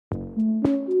Hi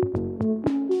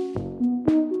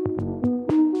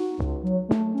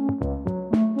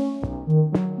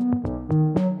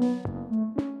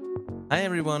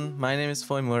everyone, my name is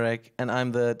Murek and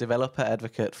I'm the developer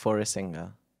advocate for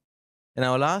Icinga. In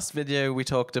our last video we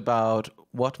talked about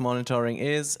what monitoring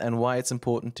is and why it's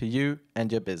important to you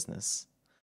and your business.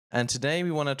 And today we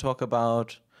want to talk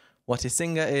about what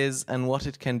Icinga is and what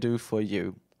it can do for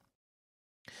you.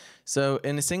 So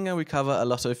in Icinga we cover a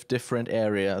lot of different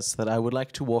areas that I would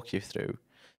like to walk you through,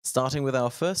 starting with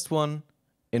our first one,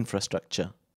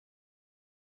 infrastructure.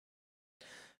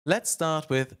 Let's start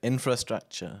with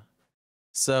infrastructure.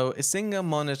 So Icinga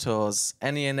monitors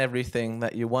any and everything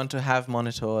that you want to have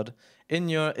monitored in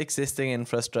your existing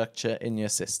infrastructure in your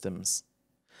systems.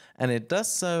 And it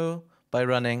does so by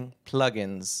running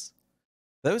plugins.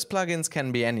 Those plugins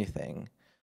can be anything,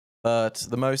 but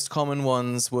the most common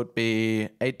ones would be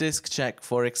a disk check,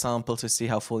 for example, to see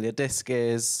how full your disk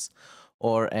is,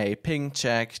 or a ping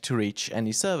check to reach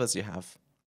any servers you have.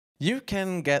 You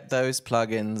can get those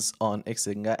plugins on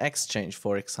Icinga Exchange,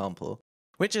 for example,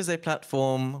 which is a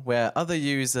platform where other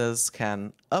users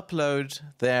can upload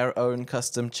their own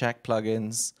custom check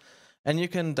plugins, and you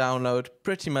can download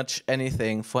pretty much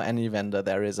anything for any vendor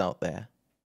there is out there.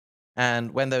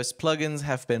 And when those plugins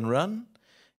have been run,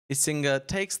 Icinga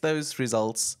takes those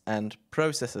results and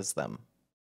processes them.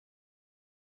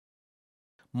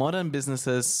 Modern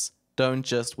businesses don't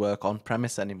just work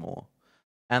on-premise anymore,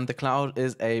 and the cloud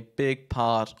is a big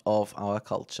part of our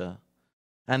culture.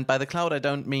 And by the cloud, I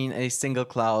don't mean a single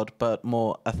cloud, but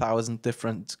more 1,000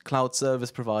 different cloud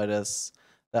service providers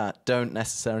that don't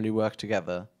necessarily work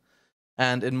together.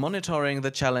 And in monitoring,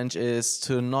 the challenge is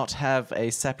to not have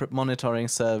a separate monitoring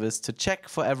service to check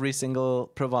for every single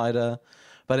provider,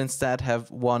 but instead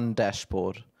have one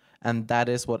dashboard. And that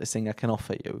is what Icinga can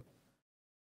offer you.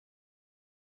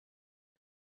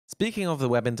 Speaking of the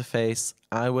web interface,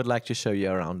 I would like to show you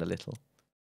around a little.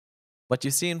 What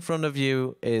you see in front of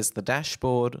you is the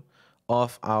dashboard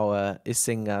of our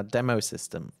Icinga demo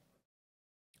system.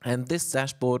 And this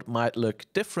dashboard might look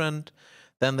different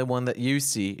than the one that you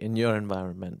see in your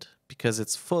environment because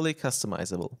it's fully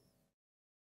customizable.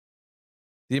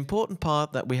 The important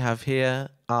part that we have here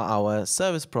are our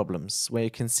service problems, where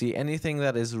you can see anything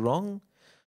that is wrong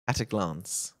at a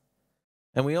glance.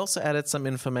 And we also added some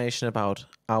information about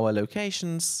our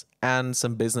locations and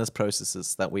some business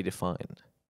processes that we defined.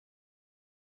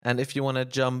 And if you want to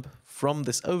jump from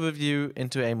this overview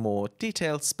into a more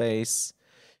detailed space,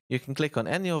 you can click on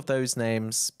any of those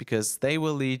names because they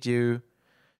will lead you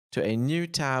to a new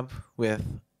tab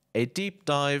with a deep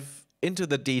dive into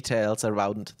the details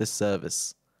around this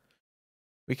service.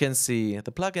 We can see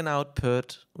the plugin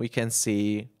output, we can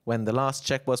see when the last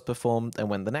check was performed and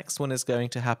when the next one is going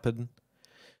to happen,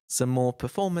 some more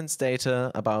performance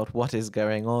data about what is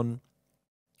going on,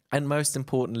 and most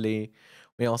importantly,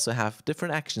 we also have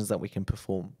different actions that we can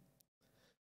perform.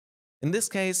 In this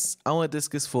case, our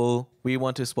disk is full, we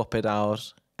want to swap it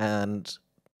out, and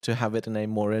to have it in a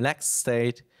more relaxed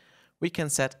state, we can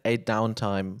set a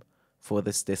downtime for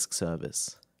this disk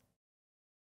service.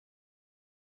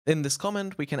 In this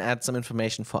comment, we can add some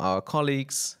information for our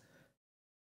colleagues.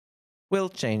 We'll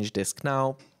change disk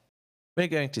now. We're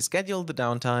going to schedule the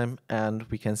downtime, and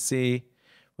we can see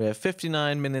we have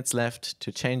 59 minutes left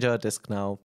to change our disk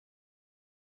now.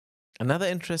 Another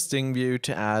interesting view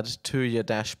to add to your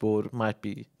dashboard might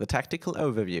be the tactical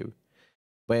overview,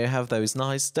 where you have those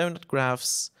nice donut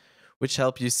graphs which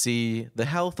help you see the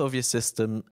health of your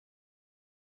system.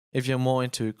 If you're more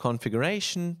into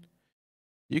configuration,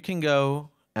 you can go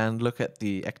and look at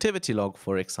the activity log,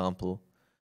 for example,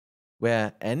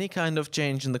 where any kind of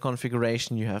change in the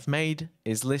configuration you have made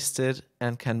is listed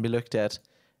and can be looked at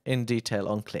in detail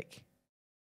on click.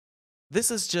 This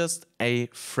is just a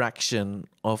fraction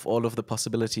of all of the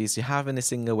possibilities you have in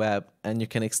Icinga Web, and you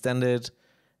can extend it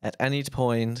at any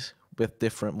point with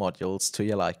different modules to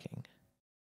your liking.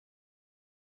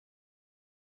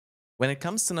 When it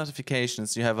comes to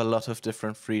notifications, you have a lot of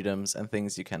different freedoms and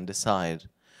things you can decide.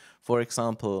 For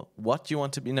example, what you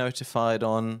want to be notified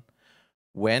on,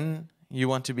 when you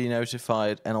want to be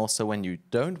notified, and also when you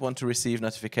don't want to receive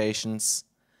notifications,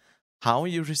 how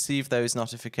you receive those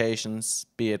notifications,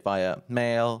 be it via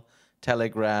mail,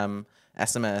 Telegram,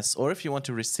 SMS, or if you want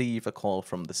to receive a call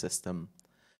from the system.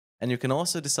 And you can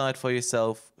also decide for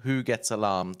yourself who gets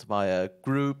alarmed via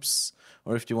groups,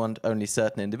 or if you want only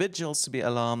certain individuals to be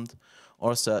alarmed,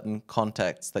 or certain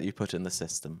contacts that you put in the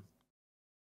system.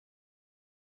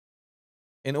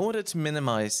 In order to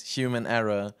minimize human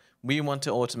error, we want to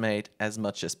automate as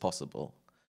much as possible.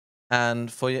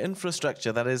 And for your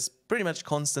infrastructure that is pretty much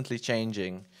constantly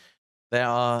changing, there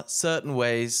are certain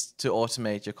ways to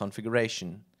automate your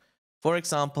configuration. For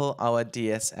example, our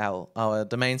DSL, our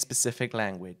domain-specific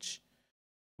language.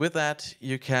 With that,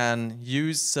 you can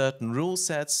use certain rule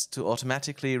sets to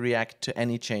automatically react to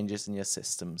any changes in your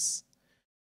systems.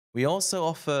 We also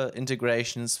offer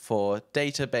integrations for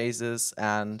databases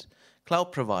and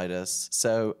cloud providers,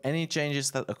 so any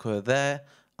changes that occur there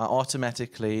are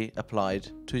automatically applied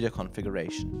to your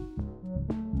configuration.